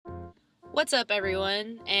What's up,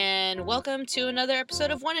 everyone, and welcome to another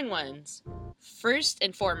episode of 1&1s. First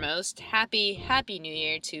and foremost, happy New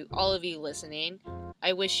Year to all of you listening.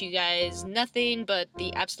 I wish you guys nothing but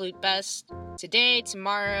the absolute best today,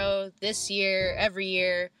 tomorrow, this year, every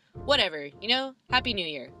year, whatever, Happy New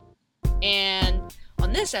Year. And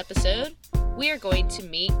on this episode, we are going to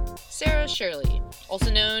meet Sarah Shirley,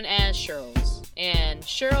 also known as Shirlz. And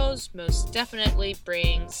Shirlz most definitely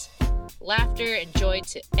brings laughter and joy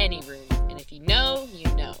to any room. And if you know, you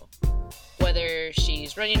know. Whether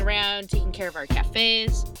she's running around taking care of our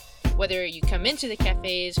cafes, whether you come into the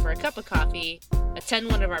cafes for a cup of coffee, attend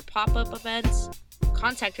one of our pop-up events,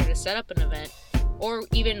 contact her to set up an event, or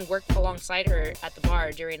even work alongside her at the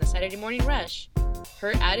bar during a Saturday morning rush,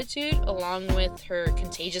 her attitude, along with her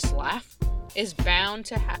contagious laugh, is bound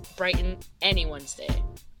to brighten anyone's day.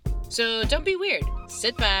 So don't be weird.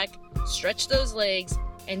 Sit back, stretch those legs,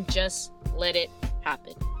 and just let it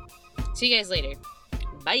happen. See you guys later.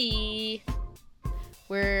 Bye!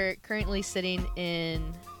 We're currently sitting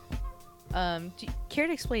in... do you care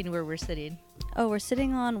to explain where we're sitting? Oh, we're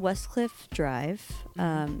sitting on Westcliff Drive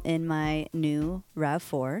in my new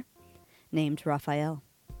RAV4 named Raphael.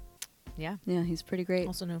 Yeah. Yeah, he's pretty great.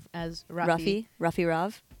 Also known as Rafi. Rafi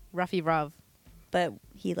Rav. Rafi Rav. But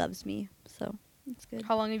he loves me, so it's good.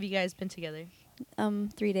 How long have you guys been together?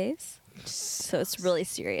 3 days. So it's really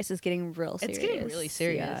serious. It's getting real serious. It's getting really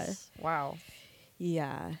serious. Yeah. Wow.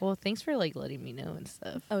 Yeah. Well, thanks for letting me know and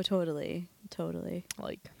stuff. Oh, totally.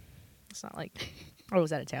 It's not like I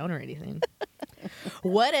was out of town or anything.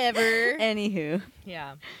 Whatever. Anywho.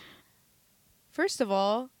 Yeah. First of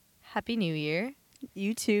all, Happy New Year.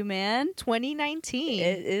 You too, man. 2019.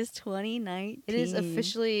 It is 2019. It is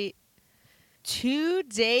officially 2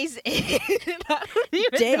 days in. I don't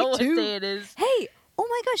even know what day it is. Hey, oh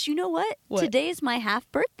my gosh, you know what? Today is my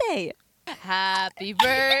half birthday. Happy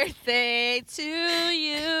birthday to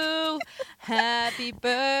you. Happy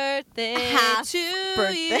birthday to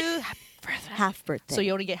you. Half birthday. So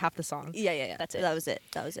you only get half the song. Yeah. That's it. That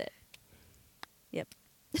was it. Yep.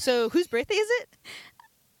 So whose birthday is it?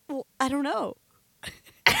 Well, I don't know.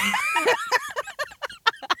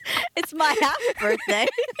 It's my half birthday.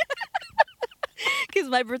 Because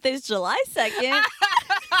my birthday is July 2nd.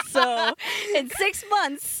 So in 6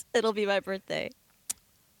 months, it'll be my birthday.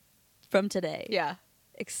 From today. Yeah.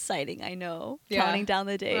 Exciting, I know. Yeah. Counting down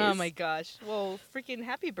the days. Oh my gosh. Well, freaking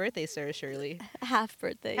happy birthday, Sarah Shirley. Half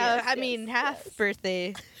birthday. Half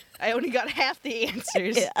birthday. I only got half the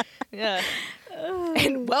answers. Yeah.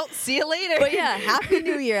 And well, see you later. But yeah, Happy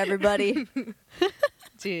New Year, everybody.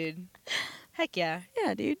 Dude. Heck yeah.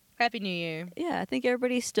 Yeah, dude. Happy New Year. Yeah, I think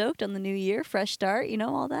everybody's stoked on the new year, fresh start,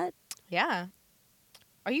 all that. Yeah.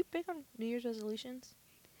 Are you big on New Year's resolutions?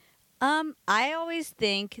 I always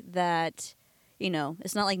think that,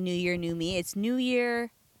 it's not like New Year, new me. It's New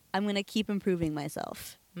Year, I'm going to keep improving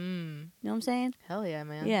myself. You know what I'm saying? Hell yeah,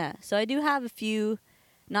 man. Yeah. So I do have a few,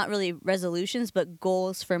 not really resolutions, but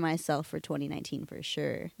goals for myself for 2019 for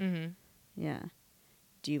sure. Mm-hmm. Yeah.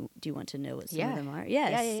 Do you want to know what some of them are?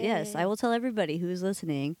 Yes. I will tell everybody who's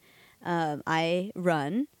listening. I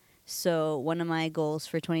run. So one of my goals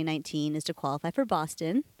for 2019 is to qualify for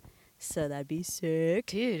Boston. So that'd be sick.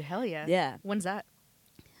 Dude, hell yeah. Yeah. When's that?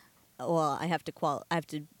 Well, I have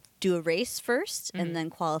to do a race first and then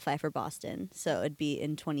qualify for Boston. So it'd be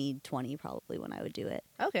in 2020 probably when I would do it.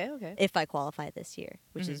 Okay. If I qualify this year,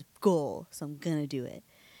 which is goal. So I'm going to do it.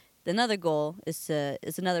 Another goal is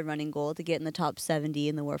another running goal to get in the top 70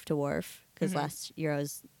 in the Wharf to Wharf. Because last year I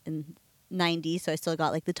was in 90, so I still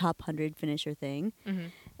got the top 100 finisher thing.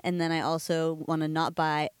 And then I also want to not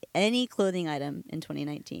buy any clothing item in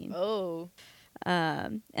 2019. Oh.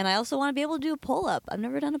 And I also want to be able to do a pull-up. I've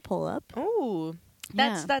never done a pull-up. Oh.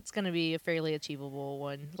 That's going to be a fairly achievable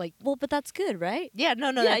one. Well, but that's good, right? Yeah,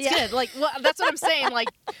 no, that's good. That's what I'm saying.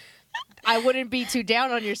 I wouldn't be too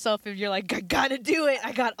down on yourself if you're like, I got to do it.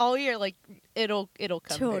 I got all year. It'll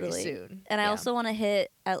come very soon. And I also want to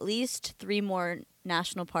hit at least 3 more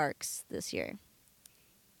national parks this year.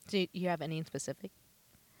 Do you have any in specific?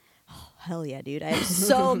 Oh, hell yeah, dude. I have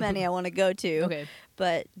so many I want to go to. Okay.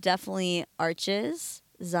 But definitely Arches,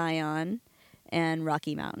 Zion, and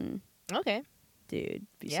Rocky Mountain. Okay. Dude,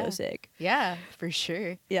 be so sick. Yeah, for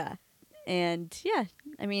sure. Yeah. And yeah,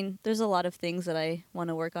 I mean, there's a lot of things that I want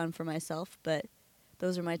to work on for myself, but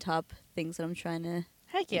those are my top things that I'm trying to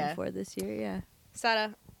aim for this year. Yeah.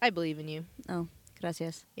 Sara, I believe in you. Oh,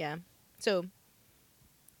 gracias. Yeah. So,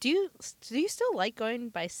 do you still like going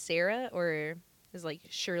by Sarah, or is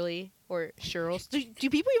Shirley or Shirlz? Do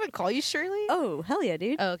people even call you Shirley? Oh, hell yeah,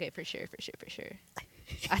 dude. Oh, okay, for sure.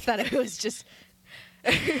 I thought it was just...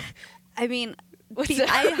 I mean,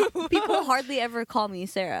 People hardly ever call me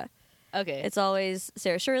Sarah. Okay. It's always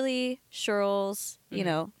Sarah Shirley, Shirlz, you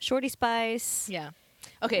know, Shorty Spice. Yeah.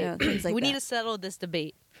 Okay. You know, things like we that. need to settle this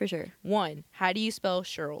debate. For sure. 1, how do you spell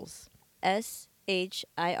Shirlz? Shirlz.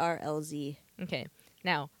 Okay.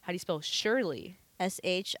 Now, how do you spell Shirley?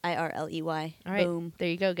 Shirley. All right. Boom. There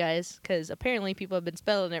you go, guys. Because apparently people have been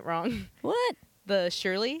spelling it wrong. What? The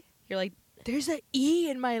Shirley, you're like, there's an E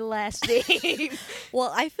in my last name.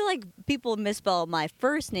 Well, I feel like people misspell my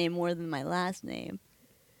first name more than my last name.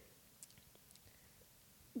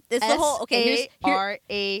 It's the whole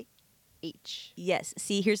S-A-R-A-H. Yes.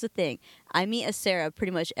 See, here's the thing. I meet a Sarah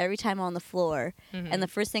pretty much every time on the floor, and the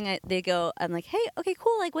first thing they go, I'm like, hey, okay,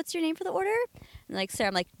 cool. Like, what's your name for the order? And like Sarah,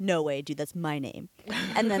 I'm like, no way, dude, that's my name.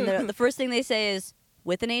 And then the first thing they say is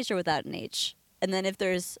with an H or without an H. And then if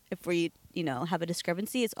we have a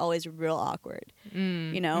discrepancy, it's always real awkward,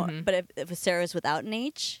 you know. But if a Sarah's without an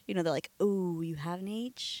H, you know, they're like, oh, you have an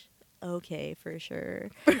H. Okay, for sure.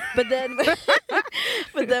 But then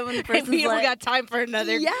when the person's we like, got time for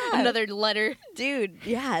another letter, dude.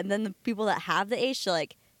 Yeah, and then the people that have the H, they're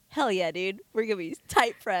like, hell yeah, dude, we're gonna be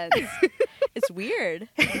tight friends. It's weird.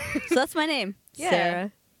 So that's my name,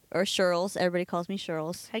 Sarah, or Shirlz. Everybody calls me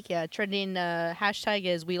Shirlz. Heck yeah! Trending hashtag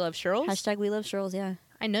is We Love Shirlz. Hashtag We Love Shirlz. Yeah.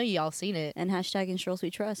 I know y'all seen it. And hashtag in Shirlz We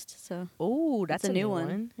Trust. So. Oh, that's a new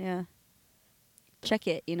one. Yeah. Check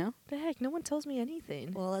it, you know? The heck? No one tells me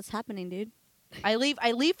anything. Well, that's happening, dude. I leave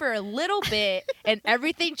for a little bit, and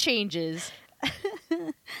everything changes.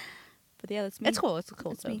 But yeah, that's me. It's cool. It's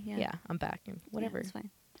cool. That's so, me, yeah. I'm back. And whatever. Yeah, it's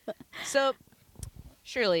fine. So,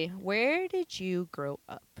 Shirley, where did you grow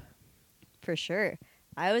up? For sure.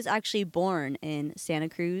 I was actually born in Santa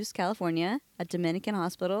Cruz, California, at Dominican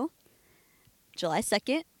Hospital, July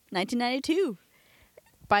 2nd, 1992.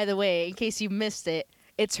 By the way, in case you missed it,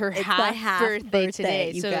 it's her my half birthday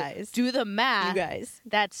today. You so guys. Do the math. You guys.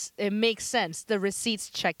 It makes sense. The receipts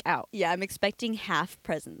check out. Yeah, I'm expecting half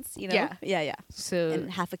presents, you know? Yeah. Yeah. So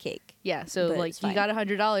and half a cake. Yeah, so But like you got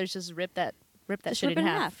 $100, just rip that Just shit rip in it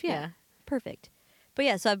half. Yeah. Perfect. But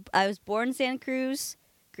yeah, so I was born in Santa Cruz,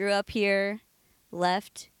 grew up here,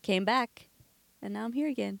 left, came back, and now I'm here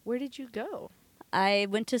again. Where did you go? I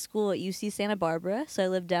went to school at UC Santa Barbara, so I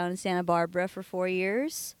lived down in Santa Barbara for 4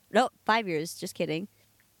 years. No, 5 years, just kidding.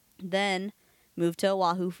 Then moved to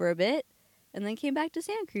Oahu for a bit, and then came back to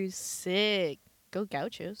Santa Cruz. Sick. Go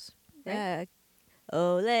Gauchos. Right? Yeah.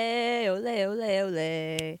 Ole, ole, ole,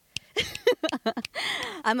 ole.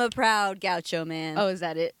 I'm a proud gaucho, man. Oh, is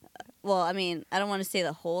that it? Well, I mean, I don't want to say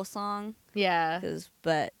the whole song, Yeah.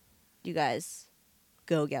 but you guys,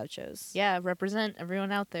 go gauchos. Yeah, represent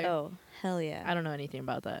everyone out there. Oh, hell yeah. I don't know anything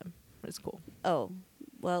about that. But it's cool. Oh,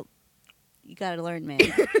 well, you gotta learn, man.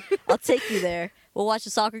 I'll take you there. We'll watch a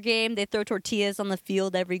soccer game. They throw tortillas on the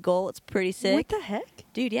field every goal. It's pretty sick. What the heck?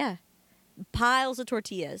 Dude, yeah. Piles of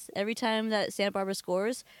tortillas. Every time that Santa Barbara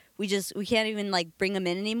scores, we can't even like bring them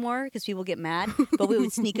in anymore because people get mad. But we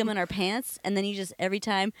would sneak them in our pants, and then you just every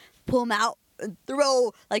time pull them out and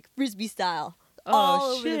throw like frisbee style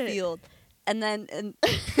all over the field. And then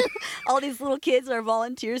all these little kids are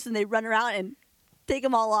volunteers, and they run around and take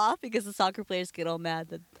them all off because the soccer players get all mad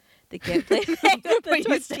that they can't play with the But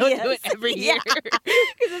you still do it every year.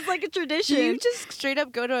 Because it's like a tradition. Do you just straight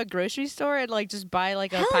up go to a grocery store and like just buy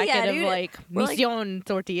like a Hell packet yeah, of dude. like We're like- mission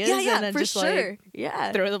tortillas yeah, and then for just sure. like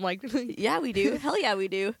Yeah. throw them like Yeah, we do. Hell yeah, we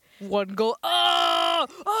do. one goal. Oh,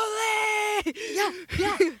 ole!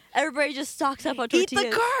 Yeah. Everybody just stocks up on tortillas.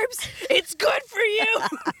 Eat the carbs. It's good for you.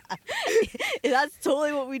 That's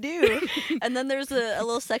totally what we do. And then there's a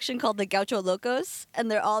little section called the Gaucho Locos, and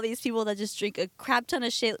they're all these people that just drink a crap ton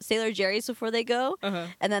of Sailor Jerry's before they go,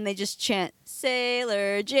 and then they just chant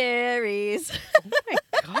Sailor Jerry's. Oh my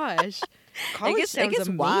gosh. College sounds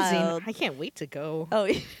amazing. Wild. I can't wait to go. Oh,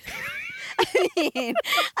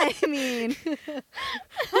 I mean,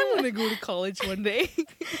 I want to go to college one day.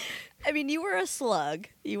 you were a slug.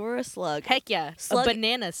 Heck yeah. Slug- A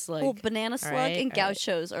banana slug. Well, banana slug Alright, and alright.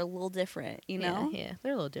 gauchos are a little different, you know? Yeah,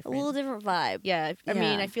 they're a little A different. little different vibe. Yeah, I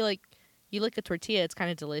mean, Yeah. I feel like you lick a tortilla, it's kind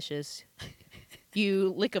of delicious.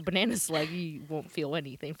 You lick a banana slug, you won't feel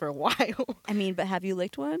anything for a while. But have you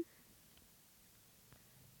licked one?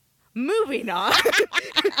 Moving on.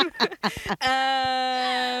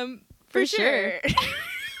 For sure.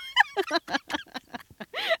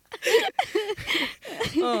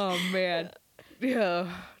 Oh, man.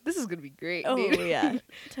 Yeah, this is going to be great, Oh, dude. yeah.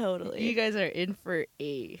 Totally. You guys are in for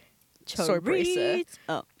a sorpresa. Chorizo.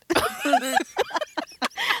 Oh.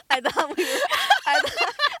 I thought we were... I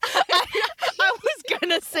was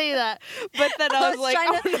gonna say that, but then I was like, trying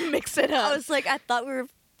I want to mix it up. I was like, I thought we were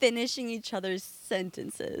finishing each other's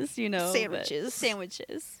sentences, you know.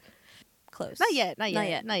 Sandwiches. Close. Not yet. Maybe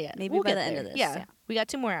We'll by get the end there. of this. Yeah. We got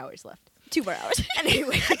 2 more hours left. 2 more hours.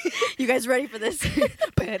 Anyway. You guys ready for this? They're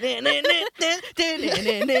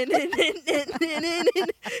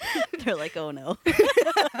like, oh no.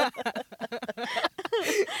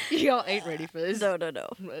 Y'all ain't ready for this. No.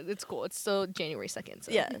 It's cool. It's still January 2nd.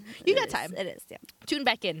 So Yeah. you got time. It is, yeah. Tune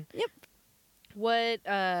back in. Yep. What,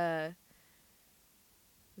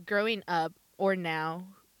 growing up or now,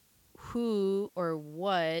 who or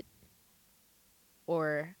what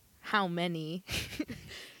or how many,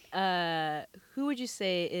 who would you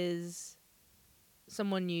say is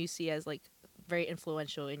someone you see as, like, very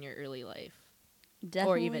influential in your early life?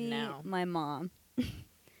 Definitely or even now? My mom.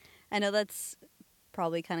 I know that's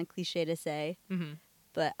probably kind of cliche to say,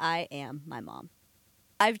 but I am my mom.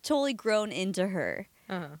 I've totally grown into her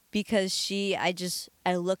because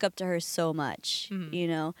I look up to her so much, you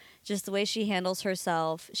know, just the way she handles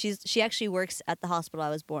herself. She actually works at the hospital I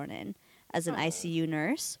was born in as an ICU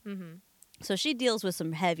nurse. So she deals with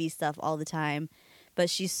some heavy stuff all the time, but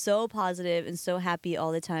she's so positive and so happy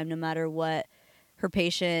all the time, no matter what her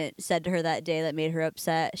patient said to her that day that made her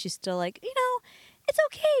upset. She's still like, you know, it's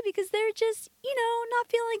okay because they're just, you know, not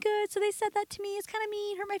feeling good. So they said that to me. It's kind of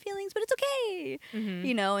mean, hurt my feelings, but it's okay.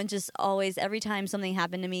 You know, and just always, every time something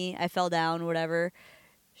happened to me, I fell down, whatever,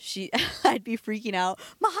 I'd be freaking out.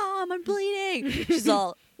 Mom, I'm bleeding. She's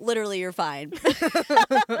all, literally, you're fine.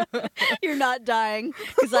 You're not dying,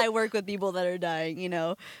 because I work with people that are dying, you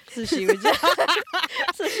know. So she would just,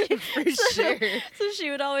 so she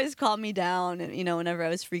would always calm me down, and, you know, whenever I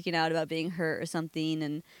was freaking out about being hurt or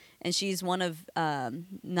something. And she's one of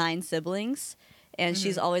 9 siblings. And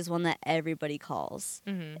she's always one that everybody calls.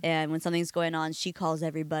 And when something's going on, she calls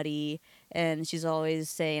everybody. And she's always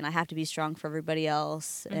saying, I have to be strong for everybody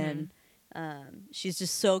else. And she's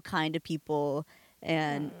just so kind to people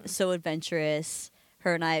and so adventurous.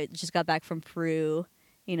 Her and I just got back from Peru.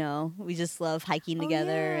 You know, we just love hiking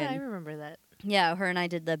together. Yeah, and I remember that. Yeah, her and I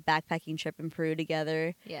did the backpacking trip in Peru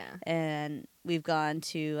together. Yeah. And we've gone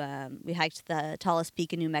to, we hiked the tallest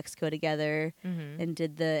peak in New Mexico together and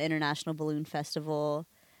did the International Balloon Festival.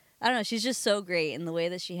 I don't know, she's just so great. And the way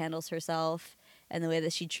that she handles herself and the way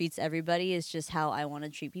that she treats everybody is just how I want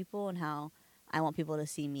to treat people and how I want people to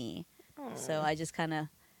see me. Aww. So I just kind of,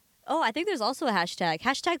 I think there's also a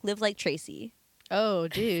hashtag live like Tracy. Oh,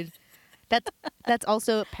 dude. That's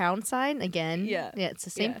also £, again. Yeah. Yeah, it's the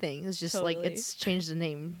same thing. It's just totally. like it's changed the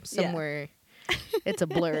name somewhere. Yeah. It's a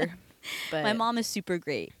blur. But my mom is super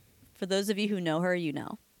great. For those of you who know her, you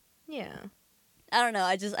know. Yeah. I don't know.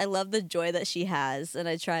 I love the joy that she has, and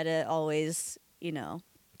I try to always, you know,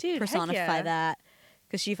 personify that,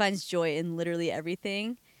 because she finds joy in literally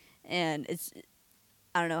everything, and it's,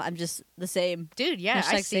 I don't know, I'm just the same. Dude, yeah,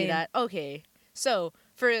 I see that. Okay, so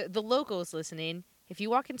for the locals listening, if you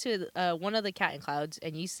walk into one of the Cat and Clouds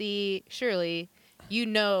and you see Shirley, you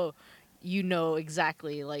know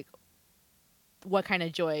exactly like what kind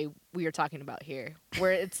of joy we are talking about here.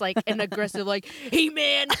 Where it's like an aggressive, like, hey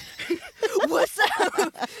man, what's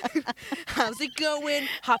up? How's it going?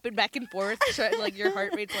 Hopping back and forth, like your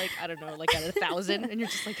heart rate's like, I don't know, like at 1,000, and you're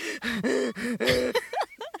just like,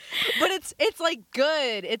 but it's like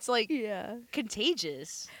good. It's like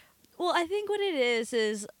contagious. Well, I think what it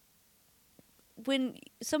is when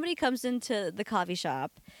somebody comes into the coffee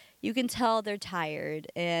shop, you can tell they're tired,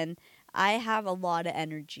 and I have a lot of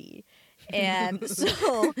energy. And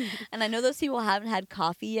so, and I know those people haven't had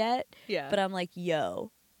coffee yet, but I'm like,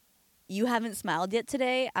 yo, you haven't smiled yet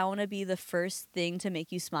today. I want to be the first thing to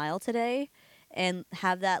make you smile today and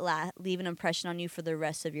have that leave an impression on you for the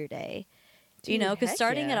rest of your day. Dude, you know, because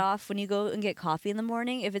starting it off when you go and get coffee in the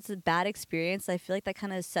morning, if it's a bad experience, I feel like that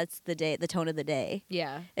kind of sets the tone of the day.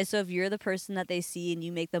 Yeah. And so if you're the person that they see and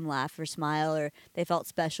you make them laugh or smile or they felt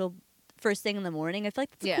special first thing in the morning, I feel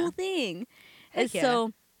like that's a cool thing. And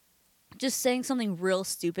so just saying something real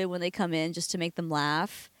stupid when they come in just to make them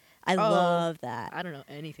laugh, I love that. I don't know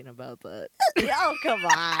anything about that. Oh, come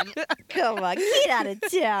on. Come on. Get out of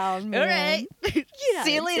town, man. All right. Get out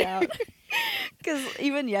See you of later. town. Because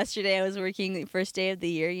even yesterday I was working the first day of the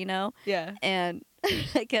year, you know? Yeah. And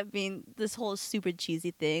I kept being this whole stupid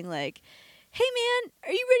cheesy thing like, hey, man,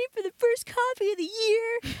 are you ready for the first coffee of the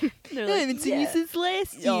year? They're like, I haven't seen you since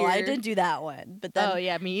last year. No, I didn't do that one. But then, oh,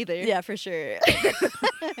 yeah, me either. Yeah, for sure.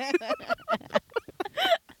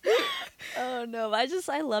 Oh, no.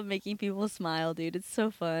 I love making people smile, dude. It's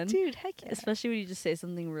so fun. Dude, heck yeah. Especially when you just say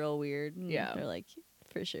something real weird. Yeah. They're like,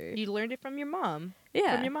 for sure. You learned it from your mom.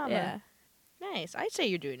 Yeah. From your mama. Yeah. Nice. I'd say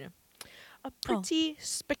you're doing it. a pretty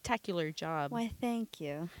spectacular job. Why, thank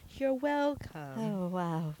you. You're welcome. Oh,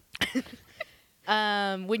 wow.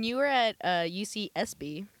 When you were at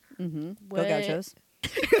UCSB, Go Gauchos.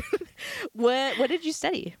 what did you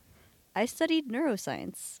study? I studied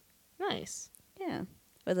neuroscience. Nice. Yeah.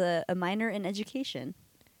 With a minor in education.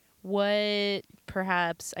 What,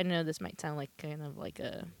 perhaps, I know this might sound like kind of like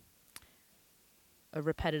a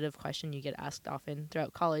repetitive question you get asked often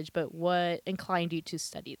throughout college, but what inclined you to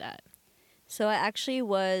study that? So I actually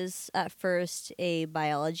was at first a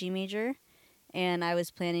biology major, and I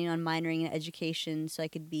was planning on minoring in education so I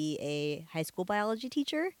could be a high school biology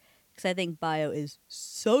teacher, because I think bio is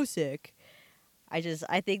so sick. I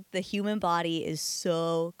think the human body is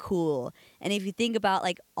so cool. And if you think about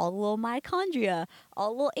like all the little mitochondria, all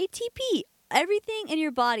the little ATP, everything in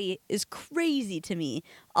your body is crazy to me.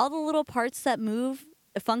 All the little parts that move,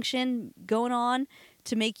 function going on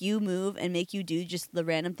to make you move and make you do just the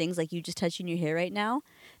random things like you just touching your hair right now.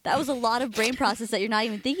 That was a lot of brain process that you're not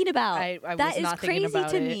even thinking about. I that was not is crazy thinking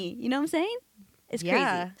about to it. me. You know what I'm saying? It's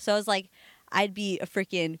Yeah. crazy. So I was like, I'd be a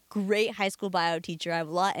freaking great high school bio teacher. I have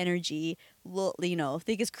a lot of energy,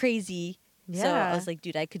 think it's crazy. Yeah. So I was like,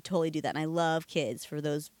 dude, I could totally do that. And I love kids. For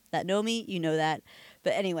those that know me, you know that.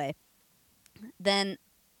 But anyway, then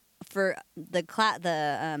for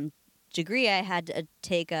the degree, I had to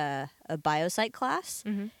take a biopsych class.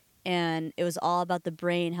 Mm-hmm. And it was all about the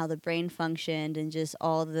brain, how the brain functioned, and just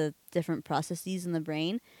all the different processes in the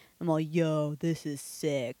brain. I'm all, yo, this is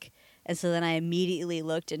sick. And so then I immediately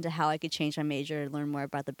looked into how I could change my major and learn more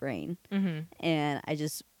about the brain. Mm-hmm. And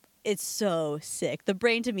it's so sick. The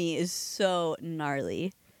brain to me is so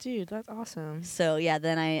gnarly. Dude, that's awesome. So yeah,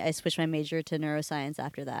 then I switched my major to neuroscience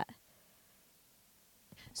after that.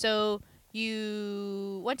 So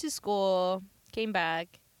you went to school, came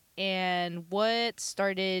back, and what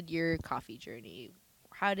started your coffee journey?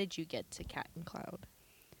 How did you get to Cat and Cloud?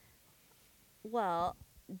 Well,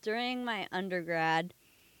 during my undergrad,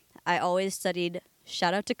 I always studied,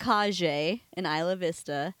 shout out to Kajay in Isla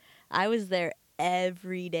Vista. I was there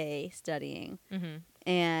every day studying. Mm-hmm.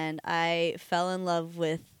 And I fell in love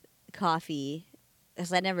with coffee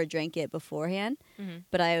because I never drank it beforehand. Mm-hmm.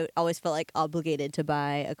 But I always felt like obligated to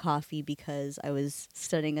buy a coffee because I was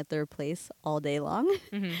studying at their place all day long.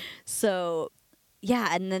 Mm-hmm. So, yeah,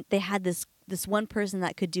 and then they had this one person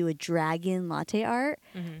that could do a dragon latte art.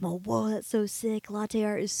 Mm-hmm. I'm like, whoa, that's so sick. Latte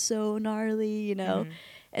art is so gnarly, you know? Mm-hmm.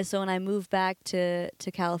 And so when I moved back to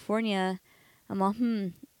California, I'm all,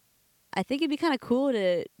 I think it'd be kind of cool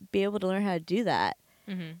to be able to learn how to do that.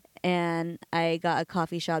 Mm-hmm. And I got a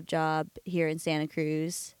coffee shop job here in Santa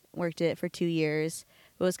Cruz, worked it for 2 years,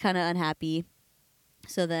 but was kind of unhappy.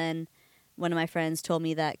 So then one of my friends told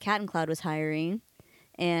me that Cat and Cloud was hiring,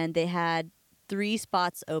 and they had 3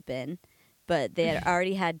 spots open, but they had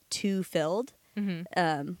already had 2 filled.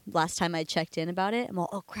 Mm-hmm. Last time I checked in about it, I'm all,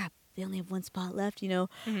 oh crap, they only have 1 spot left, you know?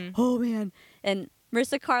 Mm-hmm. Oh man. And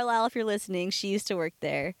Marissa Carlisle, if you're listening, she used to work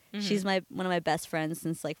there. Mm-hmm. She's one of my best friends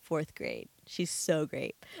since like 4th grade. She's so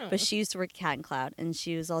great. Oh. But she used to work at Cat and Cloud, and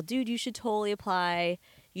she was all, dude, you should totally apply.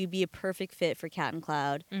 You'd be a perfect fit for Cat and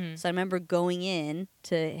Cloud. Mm-hmm. So I remember going in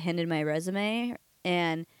to hand in my resume,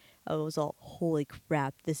 and I was all, holy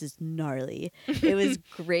crap, this is gnarly. It was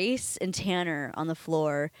Grace and Tanner on the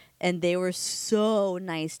floor, and they were so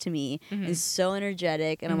nice to me and so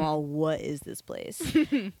energetic, and I'm all, what is this place?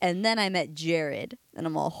 And then I met Jared, and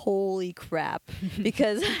I'm all, holy crap.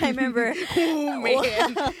 Because I remember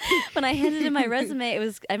when I handed in my resume,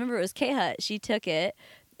 I remember it was K-Hut. She took it,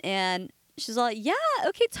 and she's all, yeah,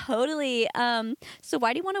 okay, totally. So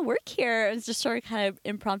why do you want to work here? And just started kind of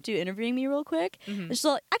impromptu interviewing me real quick. Mm-hmm. And she's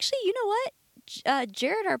all, actually, you know what?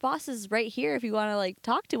 Jared, our boss, is right here if you want to like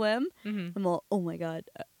talk to him. Mm-hmm. I'm all, oh my God.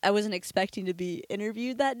 I wasn't expecting to be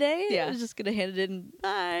interviewed that day. Yeah. I was just going to hand it in,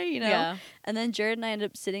 bye, you know? Yeah. And then Jared and I ended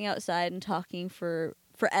up sitting outside and talking for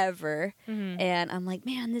forever. Mm-hmm. And I'm like,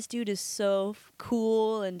 man, this dude is so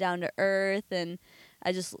cool and down to earth. And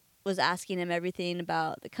I just was asking him everything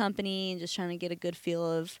about the company and just trying to get a good feel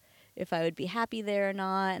of if I would be happy there or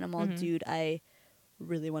not. And I'm all, dude, I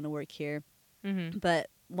really want to work here. Mm-hmm.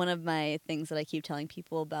 But one of my things that I keep telling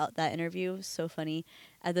people about that interview was so funny.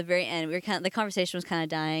 At the very end, the conversation was kind of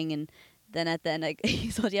dying, and then at the end,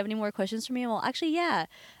 he's like, do you have any more questions for me? Well, actually, yeah.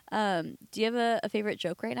 Do you have a favorite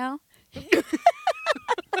joke right now? Do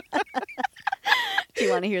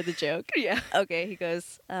you want to hear the joke? Yeah. Okay, he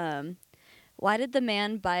goes, why did the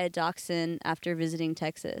man buy a dachshund after visiting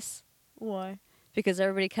Texas? Why? Because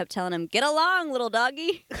everybody kept telling him, get along, little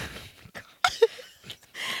doggy.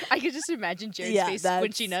 I could just imagine Jared's face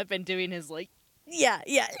squinching up and doing his like. Yeah,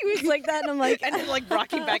 he was like that, and I'm like, and then like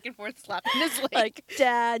rocking back and forth, slapping his leg. Like,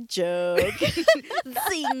 dad joke.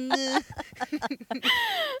 Zing.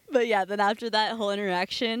 But yeah, then after that whole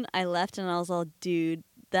interaction, I left and I was all, dude,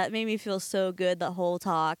 that made me feel so good, the whole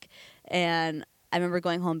talk. And I remember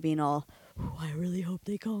going home being all, I really hope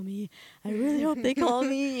they call me. I really hope they call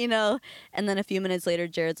me, And then a few minutes later,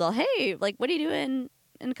 Jared's all, hey, like, what are you doing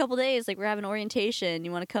in a couple days? Like, we're having orientation.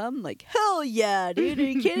 You want to come? I'm like, hell yeah, dude. Are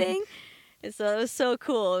you kidding? And so it was so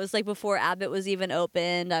cool. It was like before Abbott was even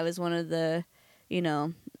opened. I was one of the,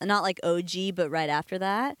 not like OG, but right after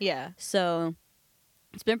that. Yeah. So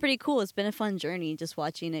it's been pretty cool. It's been a fun journey just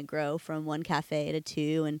watching it grow from one cafe to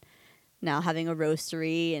two and now having a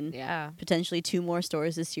roastery and potentially 2 more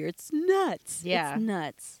stores this year. It's nuts. Yeah. It's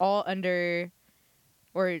nuts. All under,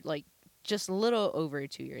 or like just a little over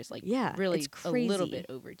 2 years. Like, really it's crazy. A little bit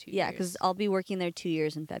over 2 years. Yeah, because I'll be working there 2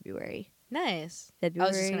 years in February. Nice. February, I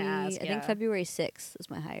was just going to ask. I think February 6th is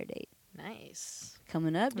my hire date. Nice.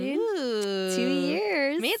 Coming up, dude. Ooh. 2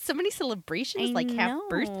 years. Man, so many celebrations. I like know. have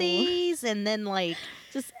birthdays and then like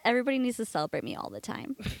just everybody needs to celebrate me all the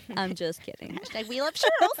time. I'm just kidding. Hashtag we love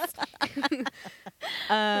Shirlz.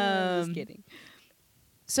 Just kidding.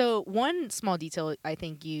 So one small detail I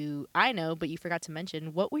think I know, but you forgot to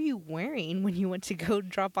mention, what were you wearing when you went to go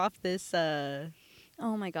drop off this Oh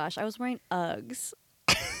my gosh, I was wearing Uggs.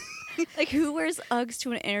 Like, who wears Uggs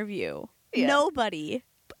to an interview? Yeah. Nobody.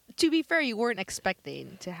 To be fair, you weren't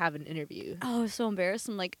expecting to have an interview. Oh, I was so embarrassed.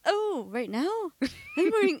 I'm like, oh, right now?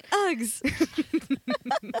 I'm wearing Uggs.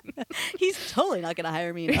 He's totally not going to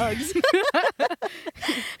hire me in Uggs.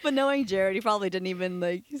 But knowing Jared, he probably didn't even,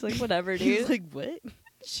 he's like, whatever, dude. He's like, what?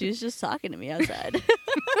 She was just talking to me outside.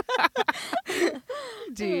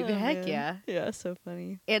 Dude, heck man. yeah. Yeah, so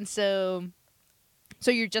funny. And so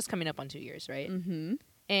you're just coming up on 2 years, right? Mm-hmm.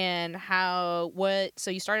 And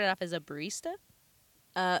so you started off as a barista?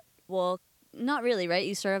 Well, not really, right?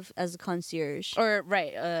 You start off as a concierge. Or,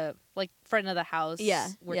 right, like front of the house,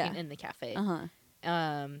 working in the cafe.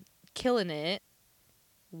 Uh-huh. Killing it.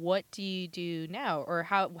 What do you do now? Or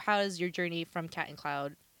how is your journey from Cat and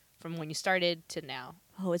Cloud from when you started to now?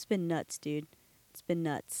 Oh, it's been nuts, dude. It's been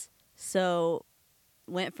nuts. So,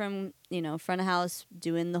 went from, front of house,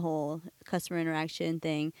 doing the whole customer interaction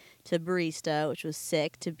thing, to barista, which was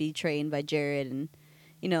sick, to be trained by Jared and,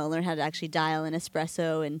 learn how to actually dial in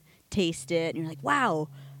espresso and taste it. And you're like, wow,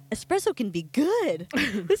 espresso can be good.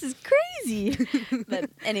 This is crazy.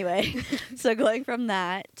 But anyway, so going from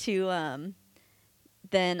that to,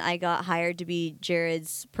 then I got hired to be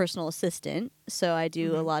Jared's personal assistant. So I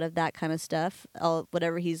do a lot of that kind of stuff.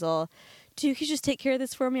 Whatever he's all, dude, can you just take care of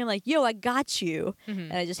this for me? I'm like, yo, I got you.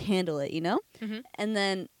 And I just handle it, And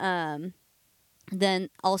then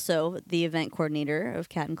also the event coordinator of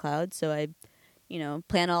Cat and Cloud. So I,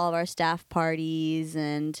 plan all of our staff parties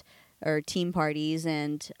or team parties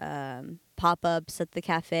and pop-ups at the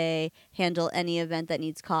cafe, handle any event that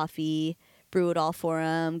needs coffee, brew it all for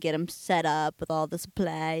them, get them set up with all the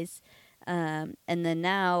supplies. And then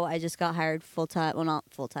now I just got hired full-time, well, not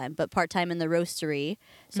full-time, but part-time in the roastery.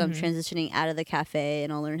 So I'm transitioning out of the cafe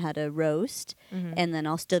and I'll learn how to roast. And then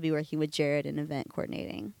I'll still be working with Jared in event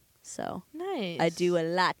coordinating. So nice. I do a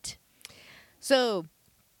lot. So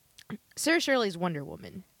Sarah Shirley's Wonder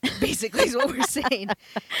Woman, basically, is what we're saying.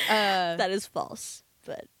 That is false,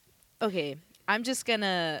 but okay. I'm just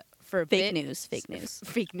gonna Fake news,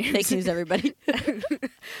 everybody.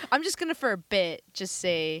 I'm just gonna for a bit just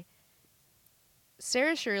say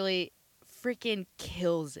Sarah Shirley freaking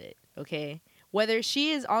kills it. Okay, whether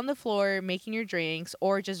she is on the floor making your drinks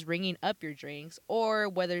or just ringing up your drinks, or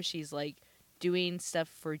whether she's like doing stuff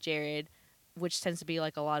for Jared, which tends to be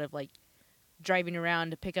like a lot of like driving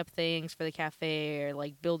around to pick up things for the cafe or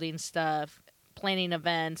like building stuff, planning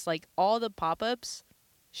events, like all the pop-ups.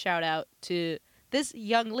 Shout out to this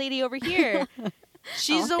young lady over here.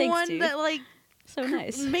 She's the one dude. That like so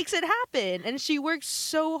nice makes it happen, and she works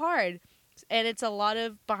so hard. And it's a lot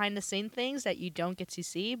of behind the scene things that you don't get to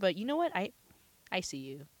see, but you know what? I see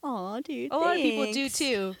you. Aw, dude. A lot of people do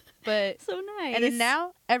too, but so nice. And then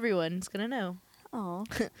now everyone's gonna know. Aw.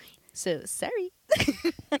 So sorry.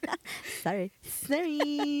 Sorry.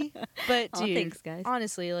 But dude, thanks, guys.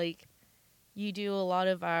 Honestly, like you do a lot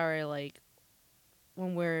of our like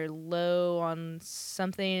when we're low on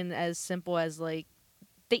something as simple as like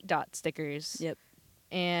date dot stickers. Yep.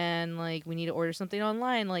 And like we need to order something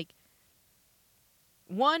online, like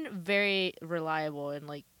one, very reliable, and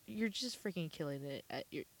like you're just freaking killing it at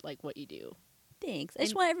your like what you do. Thanks. I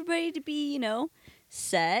just want everybody to be,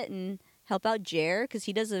 set and help out Jer because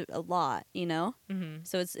he does a lot,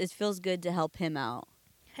 So it feels good to help him out.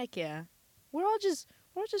 Heck yeah. We're all just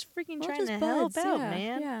We're just freaking trying to help out,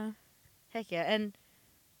 man. Yeah. Heck yeah. And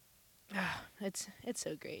it's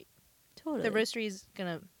so great. Totally. The roastery's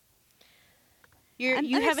gonna... You have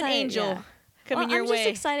excited, an angel coming your way. I'm just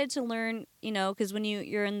excited to learn, because when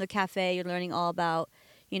you're in the cafe, you're learning all about,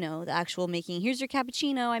 the actual making. Here's your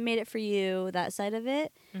cappuccino. I made it for you. That side of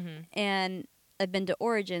it. Mm-hmm. And I've been to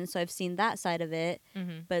Origin, so I've seen that side of it.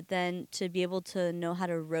 Mm-hmm. But then to be able to know how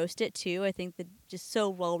to roast it too, I think that just so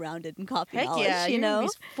well-rounded in coffee Heck knowledge. yeah, you're gonna be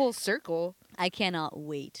full circle. I cannot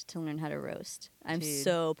wait to learn how to roast. I'm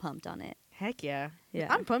so pumped on it. Heck yeah. Yeah.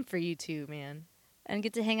 I'm pumped for you too, man. And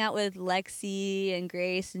get to hang out with Lexi and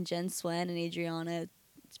Grace and Jen Swen and Adriana.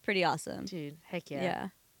 It's pretty awesome. Dude, heck yeah. Yeah.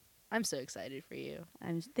 I'm so excited for you.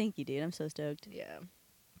 Thank you, dude. I'm so stoked. Yeah.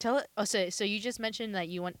 Tell it. Oh, so you just mentioned that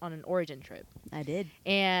you went on an Origin trip. I did.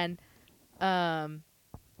 And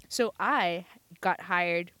so I got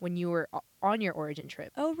hired when you were on your Origin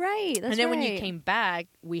trip. Oh, right. That's right. And then when you came back,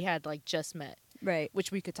 we had just met. Right.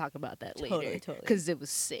 Which we could talk about that later. Totally. Because it was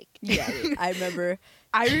sick. Yeah, I remember.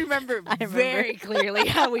 I remember very clearly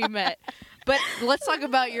how we met. But let's talk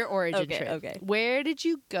about your Origin trip. Okay. Where did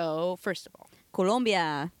you go, first of all?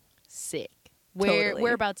 Colombia. Sick. Totally.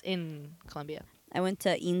 Whereabouts in Colombia? I went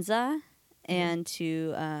to Inza and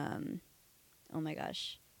to, oh my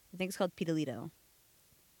gosh, I think it's called Pitalito.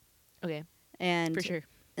 Okay. And for sure.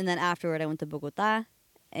 And then afterward, I went to Bogota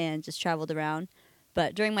and just traveled around.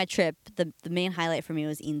 But during my trip, the main highlight for me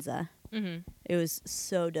was Inza. Mm-hmm. It was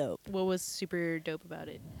so dope. What was super dope about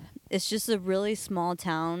it? It's just a really small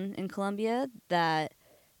town in Colombia that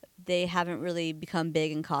they haven't really become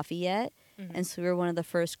big in coffee yet. Mm-hmm. And so we were one of the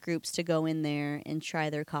first groups to go in there and try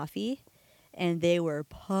their coffee. And they were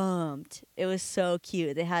pumped. It was so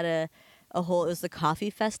cute. They had it was the coffee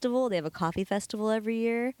festival. They have a coffee festival every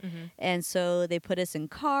year. Mm-hmm. And so they put us in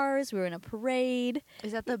cars. We were in a parade.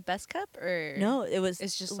 Is that the Best Cup or? No,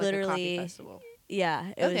 it's just literally like a coffee festival.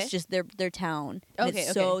 Yeah, it was just their town. And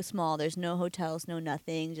it's so small. There's no hotels, no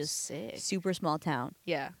nothing. Just sick. Super small town.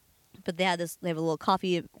 Yeah. But they have a little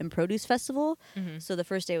coffee and produce festival. Mm-hmm. So the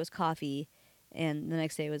first day was coffee and the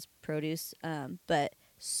next day was produce. But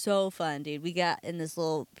so fun, dude. We got in this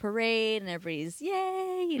little parade and everybody's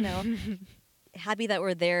yay, happy that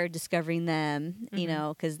we're there discovering them,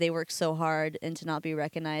 because they worked so hard and to not be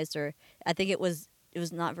recognized, or I think it was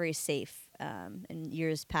not very safe in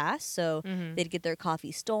years past. So they'd get their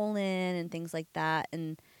coffee stolen and things like that.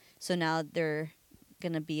 And so now they're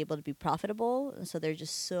going to be able to be profitable. So they're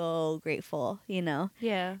just so grateful,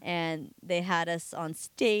 Yeah. And they had us on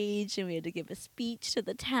stage and we had to give a speech to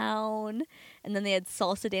the town. And then they had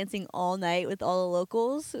salsa dancing all night with all the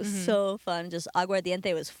locals. It was so fun. Just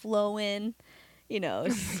aguardiente was flowing, so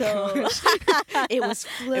it was flowing.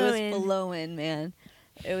 It was flowing, man.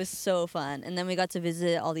 It was so fun. And then we got to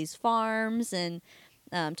visit all these farms and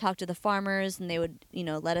talk to the farmers, and they would,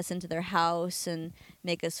 let us into their house and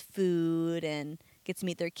make us food and get to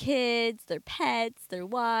meet their kids, their pets, their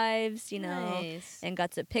wives, Nice. and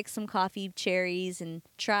got to pick some coffee cherries and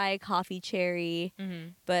try coffee cherry. Mm-hmm.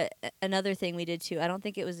 But another thing we did too, I don't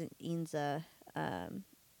think it was in Inza.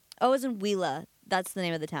 It was in Huila. That's the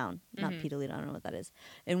name of the town, not Pitalito. I don't know what that is.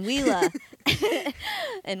 In Huila,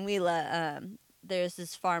 there's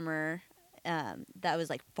this farmer that was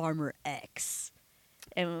like Farmer X,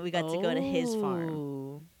 and we got to go to his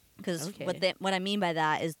farm. Because what I mean by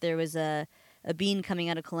that is there was a bean coming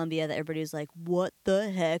out of Colombia that everybody was like, what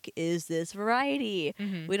the heck is this variety?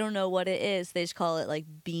 Mm-hmm. We don't know what it is. They just call it like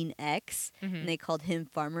Bean X, and they called him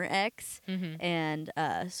Farmer X. And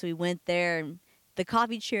so we went there, and the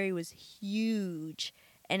coffee cherry was huge,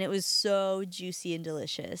 and it was so juicy and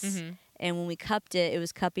delicious. And when we cupped it, it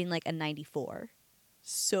was cupping like a 94.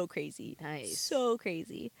 So crazy. Nice. So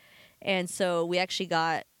crazy. And so we actually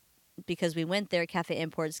got, because we went there, Cafe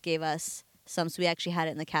Imports gave us some, so we actually had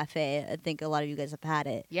it in the cafe. I think a lot of you guys have had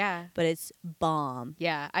it. Yeah. But it's bomb.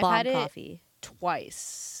 Yeah. I've bomb had it coffee.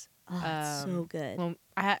 Twice. Oh, it's so good. Well,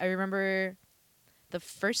 I remember the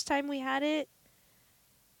first time we had it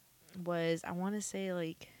was, I want to say,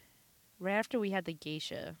 like, right after we had the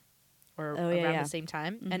geisha, or around the same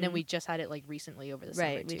time. And then we just had it, like, recently over the summer,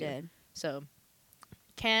 Right, we did. So,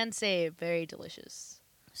 can say very delicious.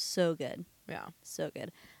 So good. Yeah. So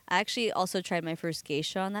good. I actually also tried my first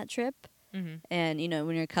geisha on that trip. And,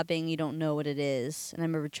 when you're cupping, you don't know what it is. And I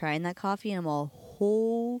remember trying that coffee, and I'm all,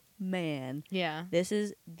 oh, man. Yeah. This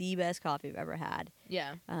is the best coffee I've ever had.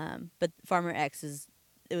 Yeah. But Farmer X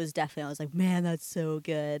it was definitely, I was like, man, that's so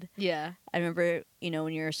good. Yeah. I remember,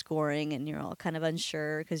 when you're scoring and you're all kind of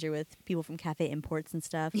unsure because you're with people from Cafe Imports and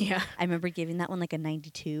stuff. Yeah. I remember giving that one like a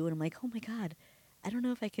 92, and I'm like, oh my God, I don't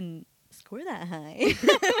know if I can score that high.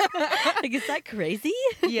 Like, is that crazy?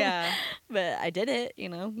 Yeah. But I did it,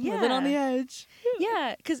 Yeah. living on the edge.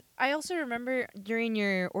 Yeah, because I also remember during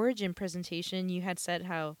your origin presentation, you had said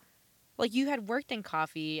how, like, you had worked in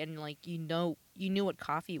coffee and, like, you knew what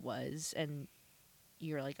coffee was, and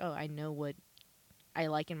you were like, oh, I know what I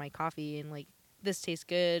like in my coffee, and, like, this tastes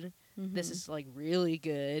good. Mm-hmm. This is, like, really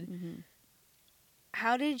good. Mm-hmm.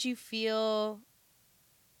 How did you feel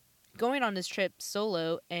going on this trip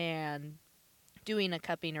solo and doing a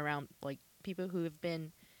cupping around, like, people who have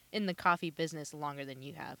been in the coffee business longer than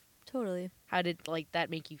you have? Totally. How did, like, that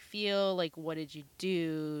make you feel? Like, what did you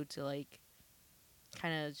do to, like,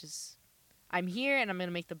 kind of just, I'm here and I'm going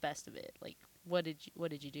to make the best of it? Like, what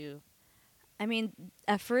did you do? I mean,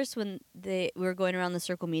 at first when we were going around the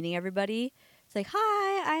circle meeting everybody, it's like,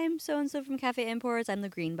 hi, I'm so-and-so from Cafe Imports. I'm the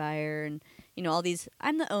green buyer. And, all these,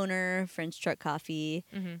 I'm the owner, French Truck Coffee,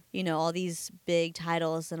 all these big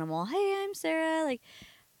titles. And I'm all, hey, I'm Sarah. Like,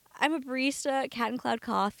 I'm a barista at Cat and Cloud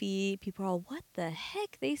Coffee. People are all, what the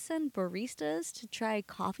heck? They send baristas to try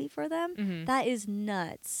coffee for them? Mm-hmm. That is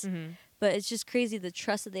nuts. Mm-hmm. But it's just crazy the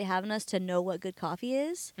trust that they have in us to know what good coffee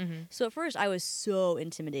is. Mm-hmm. So at first I was so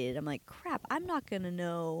intimidated. I'm like, crap, I'm not going to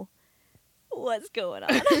know what's going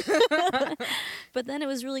on. But then it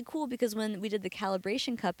was really cool because when we did the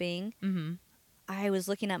calibration cupping, Mm-hmm. I was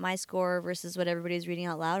looking at my score versus what everybody was reading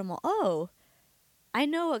out loud. I'm like, oh, I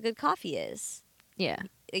know what good coffee is. Yeah.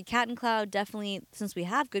 Cat and Cloud definitely, since we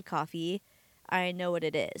have good coffee, I know what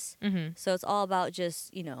it is. Mm-hmm. So it's all about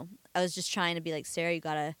just, I was just trying to be like, Sarah, you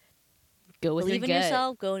got to go with believe your in gut.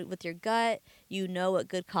 yourself, go with your gut. You know what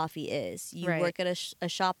good coffee is. You work at a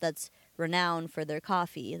shop that's renowned for their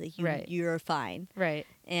coffee. Like you're fine. Right.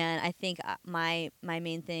 And I think my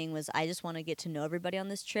main thing was I just want to get to know everybody on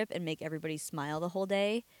this trip and make everybody smile the whole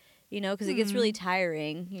day, because it gets really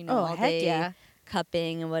tiring, all day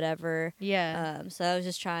cupping and whatever. Yeah. So I was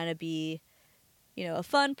just trying to be, a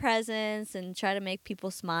fun presence and try to make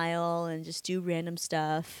people smile and just do random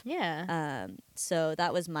stuff. Yeah. So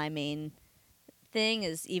that was my main thing,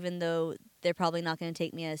 is even though they're probably not going to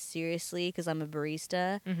take me as seriously because I'm a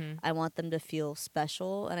barista, I want them to feel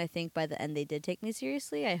special. And I think by the end they did take me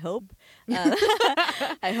seriously. I hope.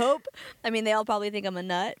 I hope. I mean, they all probably think I'm a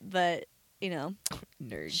nut, but,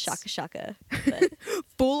 nerds. Shaka. But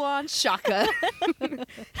full on shaka.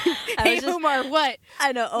 Hey, Omar, what?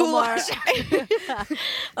 I know, Omar.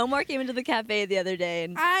 Omar came into the cafe the other day.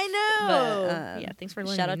 And, I know. But, yeah, thanks for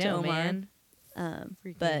letting shout me out know, to Omar. man.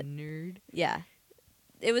 But nerd. Yeah.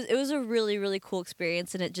 It was a really, really cool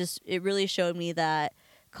experience, and it really showed me that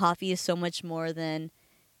coffee is so much more than,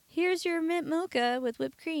 here's your mint mocha with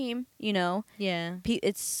whipped cream, Yeah.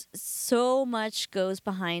 It's so much goes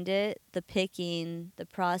behind it, the picking, the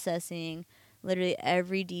processing, literally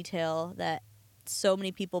every detail that so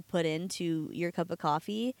many people put into your cup of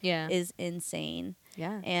coffee is insane.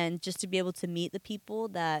 Yeah. And just to be able to meet the people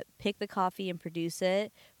that pick the coffee and produce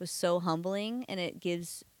it was so humbling, and it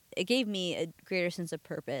gave me a greater sense of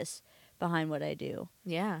purpose behind what I do.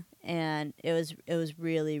 Yeah. And it was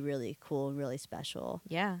really, really cool and really special.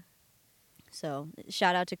 Yeah. So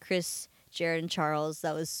shout out to Chris, Jared, and Charles.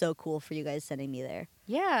 That was so cool for you guys sending me there.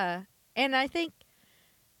 Yeah. And I think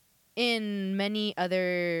in many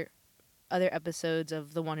other episodes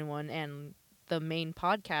of the 1&1 and the main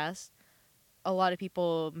podcast, a lot of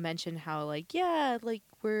people mention how, like, yeah, like,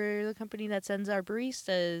 we're the company that sends our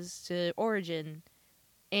baristas to Origin.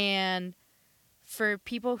 And for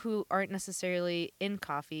people who aren't necessarily in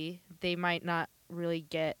coffee, they might not really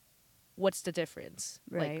get what's the difference.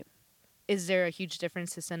 Right. Like, is there a huge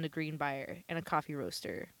difference to send a green buyer and a coffee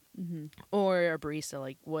roaster? Mm-hmm. Or a barista?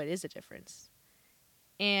 Like, what is the difference?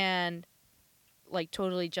 And, like,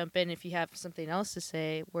 totally jump in if you have something else to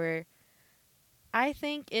say, where I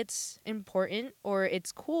think it's important, or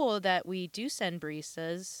it's cool that we do send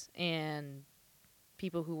baristas and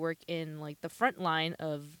people who work in, like, the front line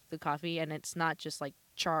of the coffee, and it's not just, like,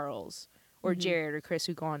 Charles or Jared or Chris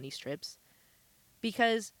who go on these trips.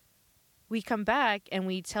 Because we come back and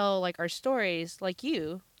we tell, like, our stories, like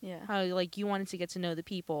you. Yeah. How, like, you wanted to get to know the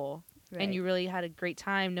people. Right. And you really had a great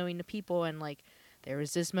time knowing the people, and, like, there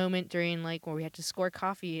was this moment during, like, where we had to score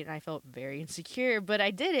coffee, and I felt very insecure, but I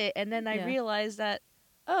did it, and then I realized that,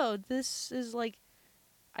 oh, this is, like,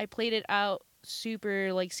 I played it out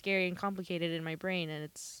super, like, scary and complicated in my brain, and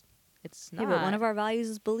it's not. Hey, but one of our values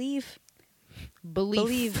is believe.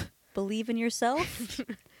 Believe in yourself.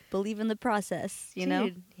 Believe in the process, you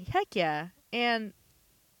know? Heck yeah. And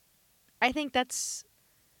I think that's,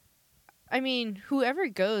 I mean, whoever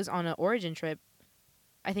goes on an Origin trip,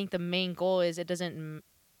 I think the main goal is it doesn't,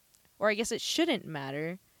 or I guess it shouldn't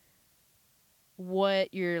matter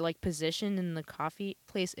what your like position in the coffee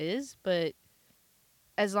place is, but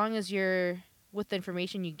as long as you're with the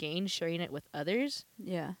information you gain, sharing it with others,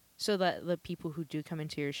 so that the people who do come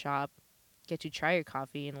into your shop get to try your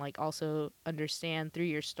coffee and like also understand through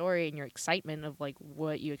your story and your excitement of like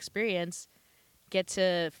what you experience, get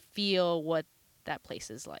to feel what that place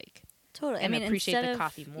is like. Totally. And appreciate the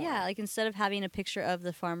coffee more. Yeah, like instead of having a picture of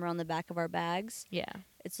the farmer on the back of our bags,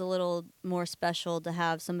 it's a little more special to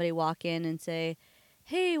have somebody walk in and say,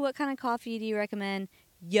 hey, what kind of coffee do you recommend?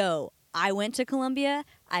 Yo, I went to Colombia,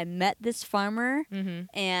 I met this farmer,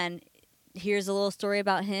 and here's a little story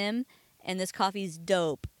about him, and this coffee's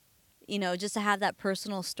dope. You know, just to have that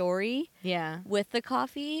personal story with the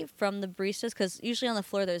coffee from the baristas, because usually on the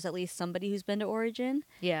floor there's at least somebody who's been to Origin.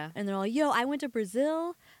 And they're all, yo, I went to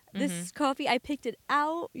Brazil. This coffee, I picked it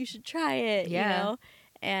out. You should try it, you know?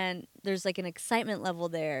 And there's like an excitement level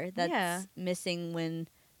there that's missing when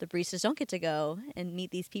the baristas don't get to go and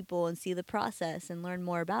meet these people and see the process and learn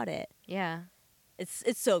more about it.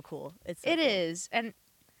 It's so cool. It is. And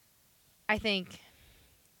I think,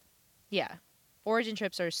 Origin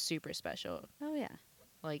trips are super special. Oh, yeah.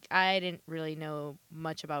 Like, I didn't really know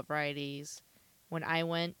much about varieties when I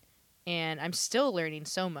went, and I'm still learning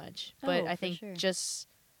so much. But I think just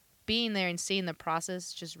being there and seeing the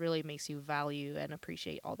process just really makes you value and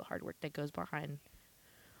appreciate all the hard work that goes behind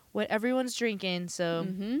what everyone's drinking. So,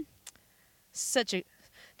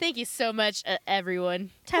 thank you so much, everyone.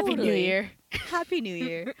 Happy New Year. Happy New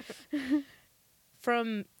Year.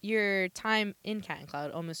 From your time in Cat and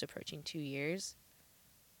Cloud, almost approaching 2 years,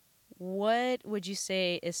 what would you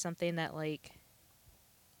say is something that, like,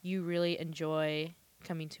 you really enjoy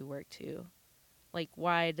coming to work to? Like,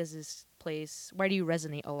 why do you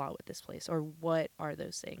resonate a lot with this place? Or what are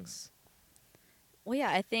those things? Well,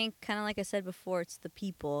 yeah, I think, kind of like I said before, it's the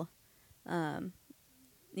people.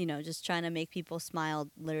 You know, just trying to make people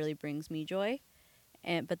smile literally brings me joy.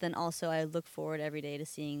 But then also I look forward every day to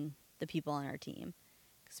seeing the people on our team,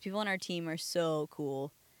 because people on our team are so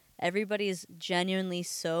cool. Everybody is genuinely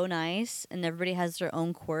so nice, and everybody has their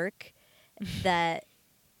own quirk that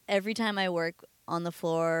every time I work on the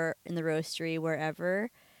floor, in the roastery, wherever,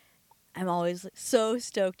 I'm always like, so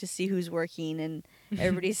stoked to see who's working, and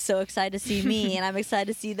everybody's so excited to see me, and I'm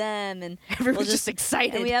excited to see them, and everyone's just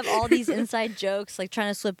excited. And we have all these inside jokes, like trying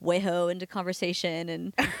to slip Weho into conversation,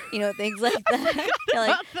 and you know, things like that. You're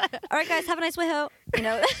like, all right, guys, have a nice Weho. You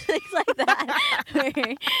know, things like that,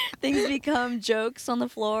 where things become jokes on the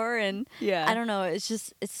floor, and I don't know, it's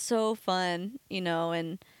so fun, you know,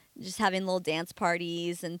 and just having little dance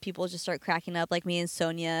parties, and people just start cracking up, like me and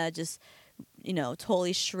Sonia, just, you know,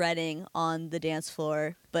 totally shredding on the dance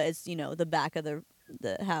floor, but it's, you know, the back of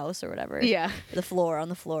the house or whatever. The floor, on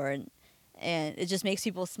the floor, and it just makes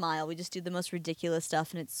people smile. We just do the most ridiculous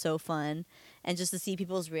stuff, and it's so fun. And just to see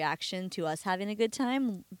people's reaction to us having a good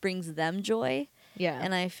time brings them joy.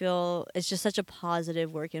 And I feel it's just such a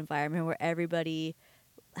positive work environment where everybody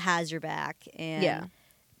has your back, and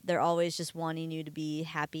they're always just wanting you to be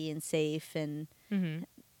happy and safe, and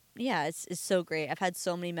it's so great. I've had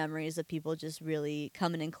so many memories of people just really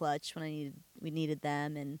coming in clutch when we needed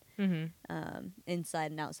them, and inside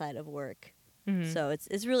and outside of work. So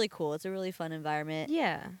it's really cool. It's a really fun environment.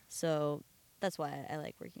 So that's why I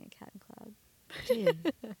like working at Cat and Cloud.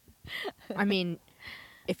 Dude. I mean,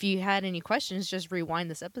 if you had any questions, just rewind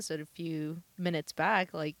this episode a few minutes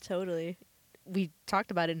back. Like, totally. We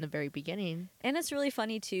talked about it in the very beginning. And it's really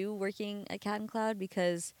funny, too, working at Cat and Cloud,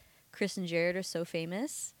 because Chris and Jared are so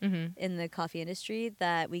famous in the coffee industry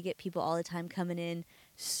that we get people all the time coming in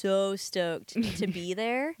so stoked to be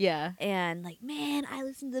there. And like, man, I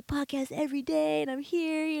listen to the podcast every day, and I'm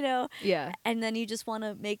here, you know. And then you just want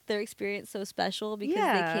to make their experience so special because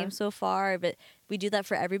they came so far. But we do that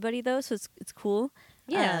for everybody, though, so it's cool.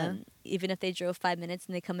 Even if they drove 5 minutes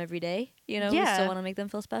and they come every day, you know, we still want to make them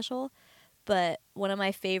feel special. But one of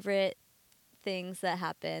my favorite things that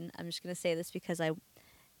happen, I'm just going to say this because I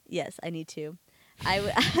need to.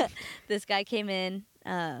 This guy came in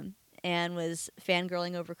and was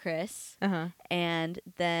fangirling over Chris. And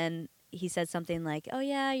then he said something like, oh,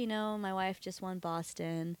 yeah, you know, my wife just won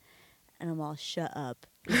Boston. And I'm all, shut up.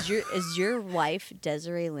 Is your wife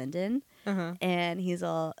Desiree Linden? And he's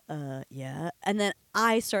all, yeah. And then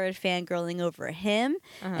I started fangirling over him.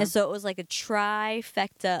 And so it was like a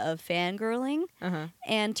trifecta of fangirling.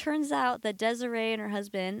 And turns out that Desiree and her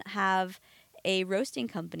husband have a roasting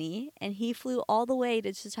company, and he flew all the way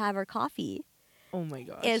to just have our coffee. Oh my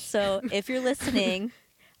gosh. And so if you're listening,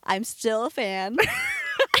 I'm still a fan.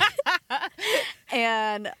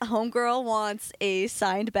 And homegirl wants a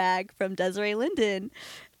signed bag from Desiree Linden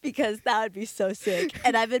because that would be so sick.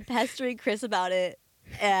 And I've been pestering Chris about it.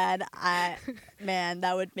 And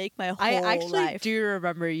that would make my whole life. I actually do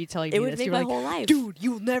remember you telling me this. It would would make my whole life. Dude,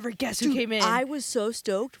 you'll never guess who came in. I was so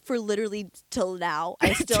stoked for literally till now.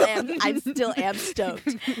 I still am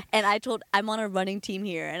stoked. And I'm on a running team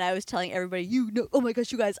here, and I was telling everybody, oh my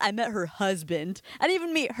gosh, you guys, I met her husband. I didn't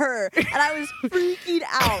even meet her, and I was freaking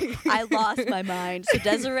out. I lost my mind. So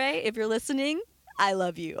Desiree, if you're listening, I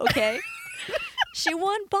love you. Okay. She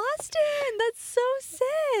won Boston. That's so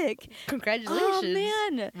sick. Congratulations.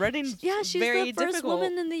 Oh, man. Running she's very the first difficult.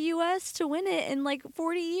 woman in the U.S. to win it in like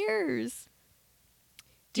 40 years.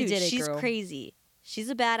 Dude, you did it, she's girl. crazy. She's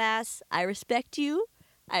a badass. I respect you.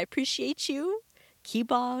 I appreciate you.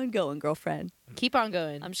 Keep on going, girlfriend. Keep on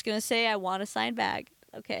going. I'm just going to say I want a signed bag.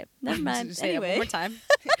 Okay, never mind. Say anyway. that one more time.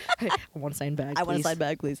 I want a signed bag, I want a signed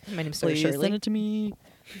bag, please. My name's Sarah Please Shirley. send it to me.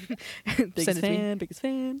 Biggest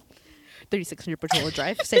fan. 3600 Portola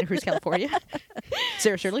Drive, Santa Cruz, California.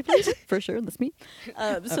 Sarah Shirley, please. For sure, that's me.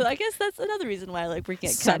 So I guess that's another reason why I like working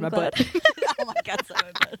at Sign my Cotton butt. Club. Oh my god, sign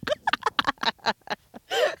my butt.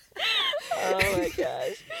 Oh my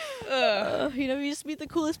gosh. You just meet the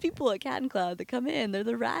coolest people at Cat and Cloud that come in. They're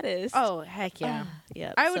the raddest. Oh, heck yeah.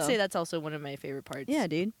 Yeah. I would say that's also one of my favorite parts. Yeah,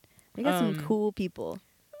 dude. They got some cool people.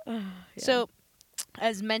 Yeah. So,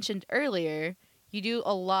 as mentioned earlier, you do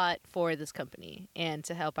a lot for this company and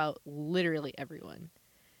to help out literally everyone.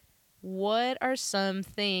 What are some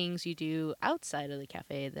things you do outside of the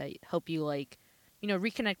cafe that help you,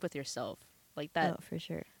 reconnect with yourself? Like that. Oh, for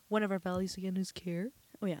sure. One of our values again is care.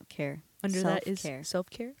 Oh, yeah, care. Under that is self-care.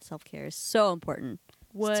 self-care. Self-care is so important.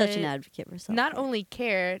 Such an advocate for self-care. Not only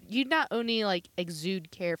care, you not only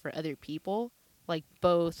exude care for other people,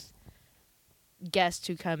 both guests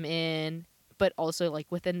who come in, but also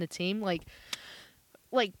within the team,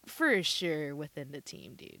 for sure within the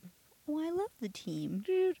team, dude. Oh, I love the team,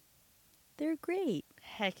 dude. They're great.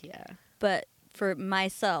 Heck yeah. But for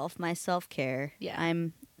myself, my self-care,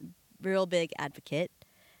 I'm real big advocate.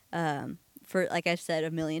 For like I've said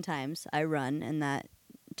a million times, I run, and that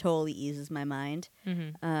totally eases my mind.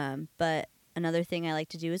 Mm-hmm. But another thing I like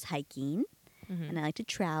to do is hiking, and I like to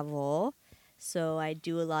travel. So I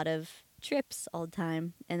do a lot of trips all the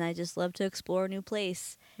time, and I just love to explore a new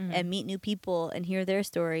place and meet new people and hear their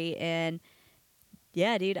story. And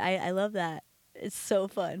yeah, dude, I love that. It's so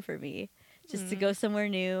fun for me just to go somewhere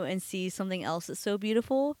new and see something else that's so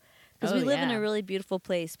beautiful. Because we live in a really beautiful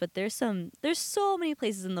place, but there's so many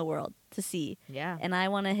places in the world to see. Yeah. And I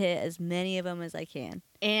want to hit as many of them as I can.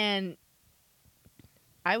 And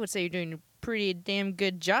I would say you're doing a pretty damn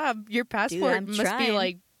good job. Your passport must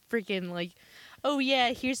be freaking oh yeah,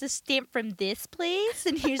 here's a stamp from this place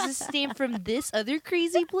and here's a stamp from this other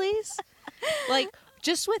crazy place.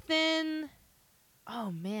 Just within,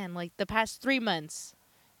 oh man, the past 3 months,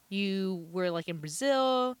 you were in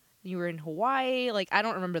Brazil. You were in Hawaii. I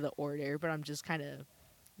don't remember the order, but I'm just kind of.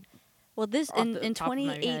 Well, in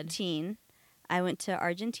 2018, I went to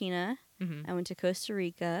Argentina. Mm-hmm. I went to Costa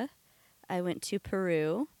Rica. I went to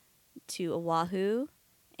Peru, to Oahu,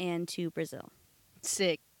 and to Brazil.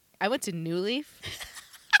 Sick. I went to New Leaf.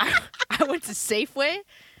 I went to Safeway,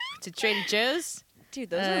 to Trader Joe's.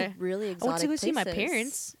 Dude, those are really exotic I went to go places. see my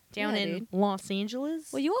parents down in Los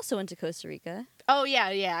Angeles. Well, you also went to Costa Rica. Oh,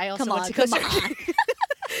 yeah. I also went to Costa Rica.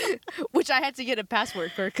 Which I had to get a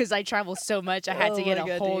passport for because I travel so much. I had to get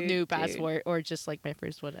a whole new passport or just my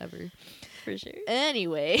first one ever. For sure.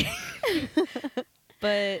 Anyway.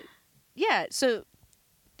 But yeah, so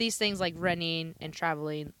these things like running and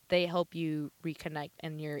traveling, they help you reconnect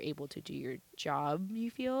and you're able to do your job, you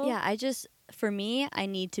feel? Yeah, for me, I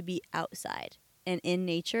need to be outside and in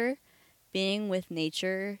nature. Being with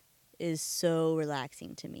nature is so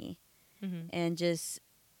relaxing to me. Mm-hmm. And just...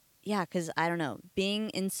 yeah, because I don't know, being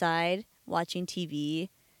inside, watching TV,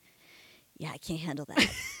 I can't handle that.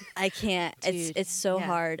 I can't. Dude, it's so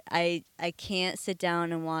hard. I can't sit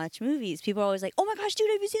down and watch movies. People are always like, oh my gosh, dude,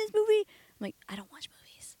 have you seen this movie? I'm like, I don't watch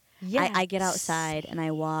movies. Yeah. I get outside and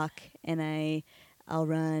I walk and I'll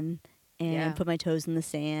run and put my toes in the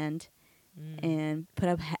sand and put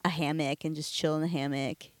up a hammock and just chill in the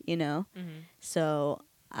hammock, Mm-hmm. So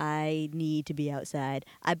I need to be outside.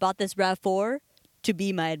 I bought this RAV4 to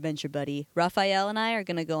be my adventure buddy. Raphael and I are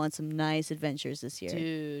going to go on some nice adventures this year.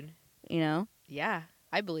 Dude. Yeah,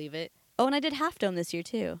 I believe it. Oh, and I did Half Dome this year,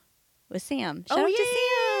 too. With Sam. Shout out to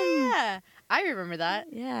Sam. Yeah. I remember that.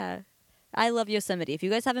 Yeah. I love Yosemite. If you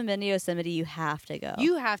guys haven't been to Yosemite, you have to go.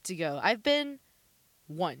 You have to go. I've been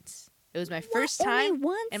once. It was my first time only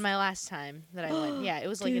once? and my last time that I went. Yeah, it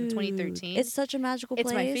was like in 2013. It's such a magical place.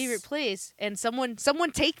 It's my favorite place. And someone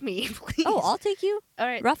take me, please. Oh, I'll take you. All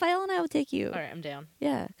right. Raphael and I will take you. All right, I'm down.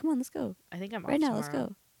 Yeah, come on, let's go. I think I'm right off now. tomorrow. Let's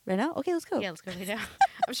go. Right now? Okay, let's go. Yeah, let's go right now.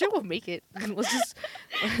 I'm sure we'll make it. Let's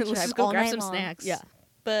just go grab some snacks. Yeah.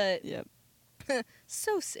 But Yep.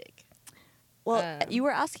 so sick. Well, you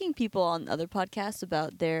were asking people on other podcasts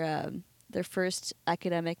about their first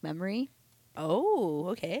academic memory. Oh,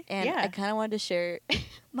 okay. And I kind of wanted to share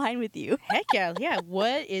mine with you. Heck yeah. Yeah.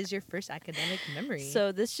 What is your first academic memory?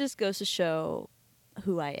 So this just goes to show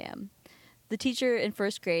who I am. The teacher in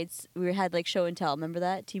first grades, we had like show and tell. Remember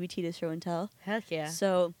that? TBT to show and tell. Heck yeah.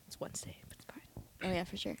 So it's Wednesday, but it's fine. Oh yeah,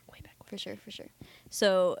 for sure. Way back. For sure.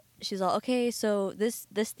 So she's all, okay, so this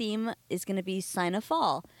theme is going to be sign of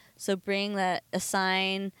fall. So bring a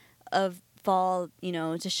sign of fall,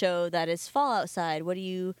 to show that it's fall outside.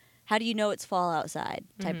 How do you know it's fall outside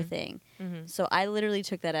type of thing? Mm-hmm. So I literally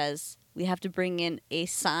took that as we have to bring in a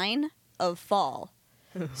sign of fall.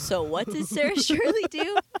 So what did Sarah Shirley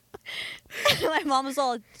do? My mom was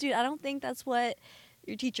all, dude, I don't think that's what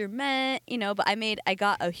your teacher meant, but I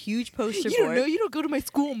got a huge poster board. You don't know, you don't go to my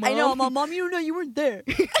school, Mom. I know, Mom, you don't know, you weren't there.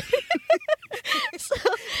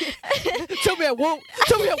 Tell me I won't.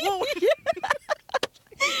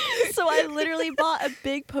 So I literally bought a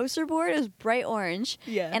big poster board. It was bright orange.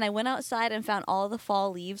 Yeah. And I went outside and found all the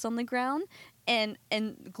fall leaves on the ground and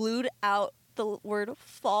glued out the word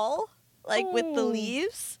fall, with the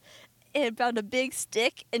leaves. And found a big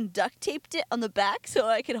stick and duct taped it on the back so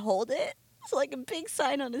I could hold it. So a big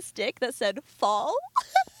sign on a stick that said fall.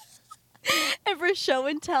 And for show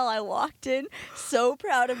and tell, I walked in so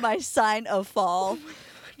proud of my sign of fall.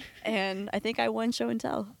 And I think I won show and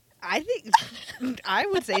tell. I think I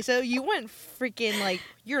would say so. You went freaking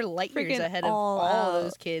you're light years ahead of all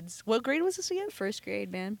those kids. What grade was this again? First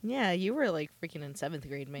grade, man. Yeah, you were freaking in 7th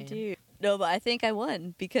grade, man. Dude. No, but I think I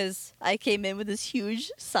won because I came in with this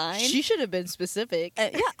huge sign. She should have been specific.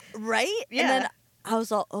 Yeah, right? Yeah. And then I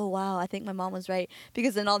was all, oh, wow, I think my mom was right.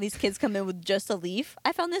 Because then all these kids come in with just a leaf.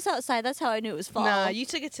 I found this outside. That's how I knew it was fall. Nah, you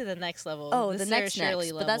took it to the next level. Oh, the Sarah next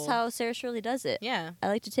Shirley level. But that's how Sarah Shirley does it. Yeah. I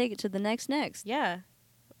like to take it to the next. Yeah.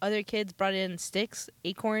 Other kids brought in sticks,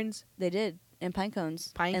 acorns. They did. And pine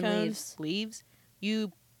cones. And leaves.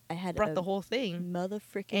 You brought the whole thing.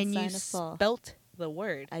 Motherfrickin' sign of fall. And you spelt the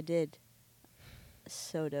word. I did.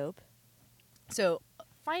 So dope. So,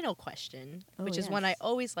 final question, which is one I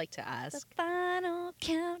always like to ask. The final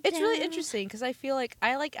countdown. It's really interesting because I feel like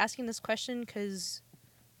I like asking this question because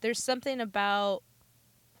there's something about...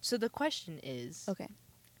 So the question is... Okay.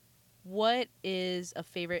 What is a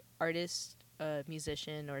favorite artist,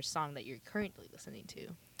 musician, or song that you're currently listening to?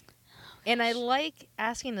 And I like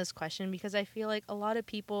asking this question because I feel like a lot of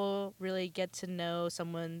people really get to know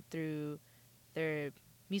someone through their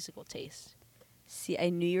musical taste. See, I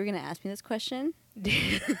knew you were going to ask me this question.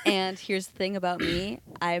 And here's the thing about me.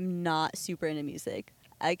 I'm not super into music.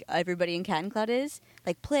 Everybody in Cat and Cloud is.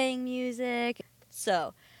 Playing music.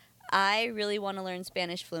 So, I really want to learn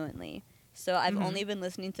Spanish fluently. So, I've only been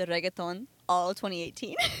listening to reggaeton all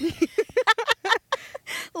 2018.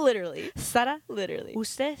 Literally. Sara? Literally.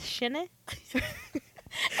 Usted tiene?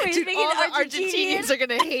 Dude, all the Argentinians are going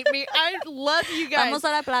to hate me. I love you guys. Vamos a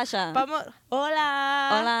la playa. Hola.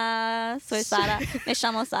 Hola. Soy Sara. Me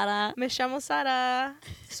llamo Sara. Me llamo Sara.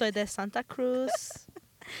 Soy de Santa Cruz.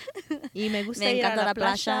 Y me gusta ir a la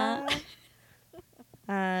playa.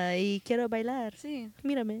 Y quiero bailar. Sí.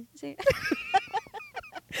 Mírame. Sí.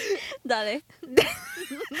 Dale.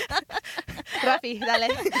 Rafi, dale.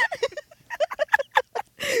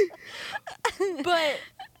 But...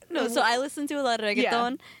 No, so I listen to a lot of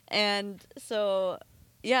reggaeton, and so,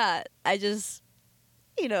 yeah, I just,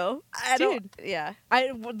 the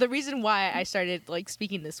reason why I started,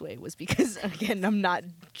 speaking this way was because, again, I'm not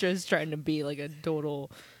just trying to be, a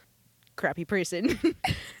total crappy person.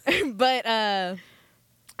 But, I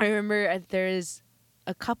remember there's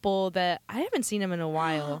a couple that I haven't seen them in a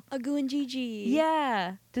while. Agu and Gigi.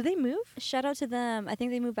 Yeah. Did they move? Shout out to them. I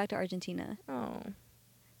think they moved back to Argentina. Oh.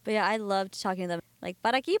 But yeah, I loved talking to them.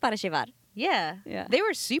 Para aquí, para llevar. Yeah. Yeah. They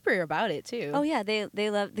were super about it, too. Oh, yeah. They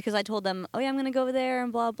loved, because I told them, oh, yeah, I'm going to go over there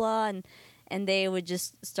and blah, blah. And they would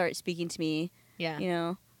just start speaking to me.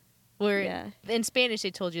 Yeah. In Spanish,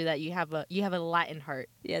 they told you that you have a Latin heart.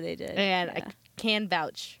 Yeah, they did. And I can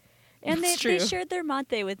vouch. And they shared their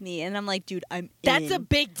mate with me. And I'm like, dude, I'm That's in. a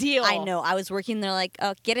big deal. I know. I was working there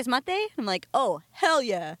 ¿Quieres mate? I'm like, oh, hell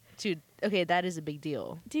yeah. Dude, okay, that is a big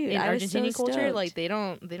deal. Dude, in I was Argentinian so culture, stoked. they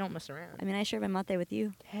don't mess around. I mean, I shared my mate with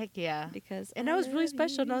you. Heck yeah. And that was really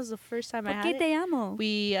special. That was the first time I had it. Te amo?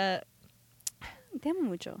 We Te amo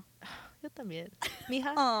mucho. Yo también.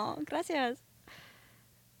 Mija. Oh, gracias.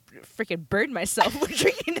 Freaking burned myself when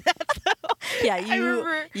drinking that, though. Yeah, I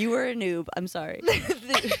remember. You were a noob. I'm sorry.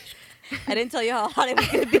 I didn't tell you how hot it was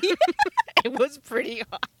going to be. It was pretty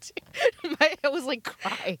hot. I was like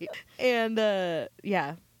crying. And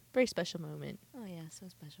yeah, very special moment. Oh, yeah, so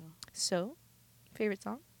special. So, favorite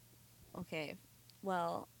song? Okay,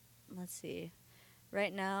 well, let's see.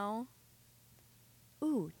 Right now,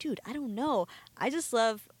 ooh, dude, I don't know. I just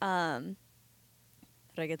love reggaeton.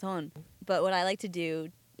 But what I like to do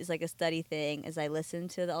is like a study thing is I listen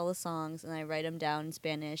to all the songs and I write them down in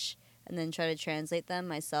Spanish and then try to translate them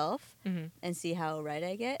myself and see how right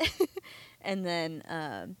I get. And then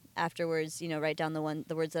afterwards, write down the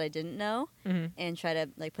words that I didn't know and try to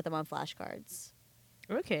like put them on flashcards.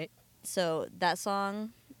 Okay. So that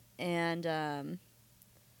song and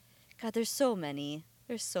God, there's so many.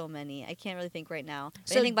 There's so many. I can't really think right now.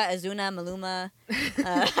 But anything by Azuna, Maluma,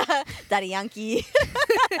 Daddy Yankee.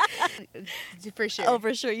 For sure. Oh,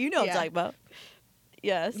 for sure. You know what I'm talking about.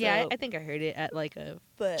 Yeah. So. Yeah, I think I heard it at like a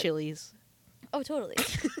Chili's. Oh, totally.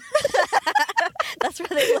 That's where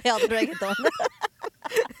they play all the reggaeton.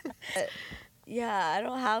 Yeah, I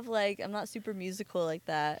don't have I'm not super musical like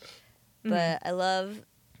that. But I love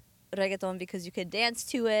reggaeton because you can dance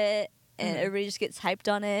to it. And everybody just gets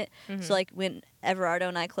hyped on it. So, when Everardo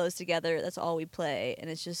and I close together, that's all we play.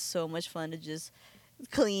 And it's just so much fun to just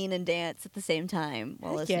clean and dance at the same time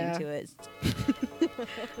while listening to it.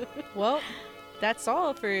 Well, that's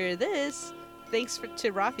all for this. Thanks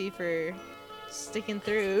to Rafi for sticking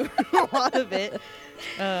through a lot of it.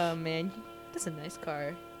 Oh, man. That's a nice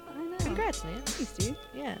car. I know. Congrats, man. Thanks, dude.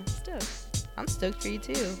 Yeah. Stoked. I'm stoked for you,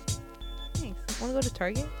 too. Thanks. Want to go to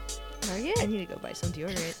Target? Target? I need to go buy some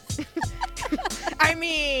deodorant. I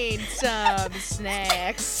mean, some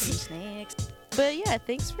snacks. Some snacks. But yeah,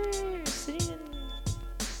 thanks for sitting and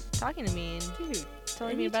talking to me and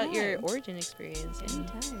telling me about your origin experience and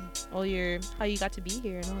how you got to be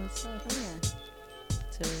here and all that stuff. Oh yeah.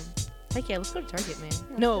 So heck yeah, let's go to Target, man.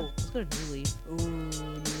 No, let's go to New Leaf. Ooh, New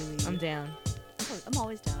Leaf. I'm down. Oh, I'm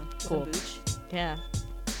always down. Cool. Kabooch. Yeah.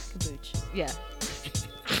 Kabooch. Yeah.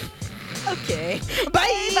 Okay.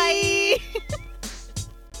 Bye. Bye.